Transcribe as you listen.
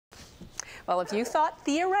Well, if you thought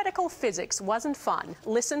theoretical physics wasn't fun,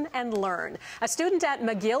 listen and learn. A student at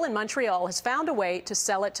McGill in Montreal has found a way to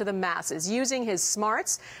sell it to the masses. Using his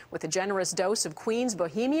smarts with a generous dose of Queen's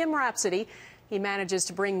Bohemian Rhapsody, he manages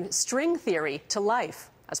to bring string theory to life,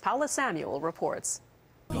 as Paula Samuel reports.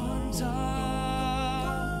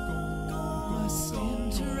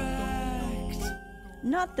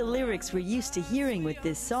 Not the lyrics we're used to hearing with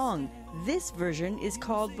this song. This version is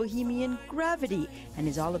called Bohemian Gravity and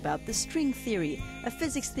is all about the string theory, a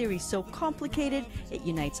physics theory so complicated it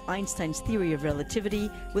unites Einstein's theory of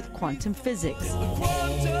relativity with quantum physics.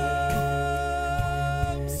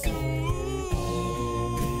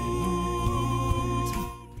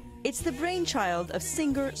 It's the brainchild of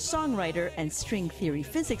singer, songwriter, and string theory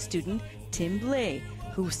physics student Tim Blais,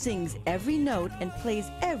 who sings every note and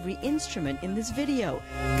plays every instrument in this video.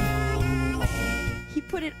 He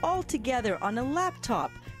put it all together on a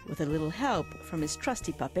laptop with a little help from his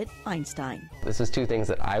trusty puppet, Einstein. This was two things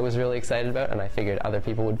that I was really excited about, and I figured other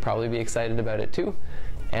people would probably be excited about it too.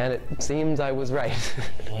 And it seems I was right.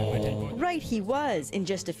 Right he was. In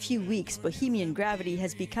just a few weeks, Bohemian Gravity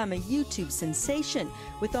has become a YouTube sensation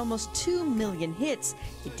with almost 2 million hits.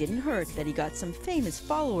 It didn't hurt that he got some famous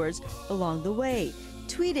followers along the way.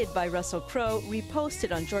 Tweeted by Russell Crowe,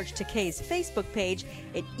 reposted on George Takei's Facebook page,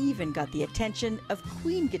 it even got the attention of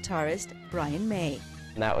Queen guitarist Brian May.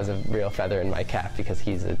 And that was a real feather in my cap because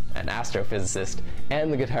he's an astrophysicist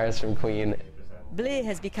and the guitarist from Queen. Blais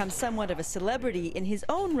has become somewhat of a celebrity in his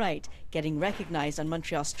own right, getting recognized on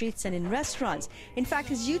Montreal streets and in restaurants. In fact,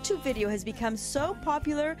 his YouTube video has become so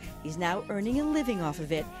popular, he's now earning a living off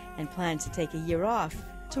of it and plans to take a year off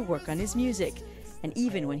to work on his music. And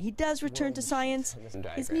even when he does return to science,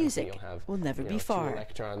 his music will never be far.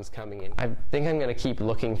 Electrons coming in. I think I'm going to keep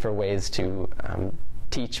looking for ways to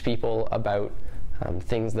teach people about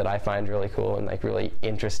things that I find really cool and like really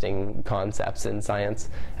interesting concepts in science,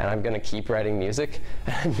 and I'm going to keep writing music,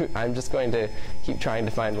 and I'm just going to keep trying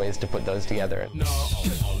to find ways to put those together.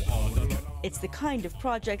 It's the kind of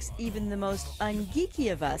projects even the most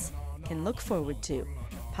ungeeky of us can look forward to.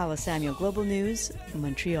 Paula Samuel, Global News,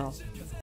 Montreal.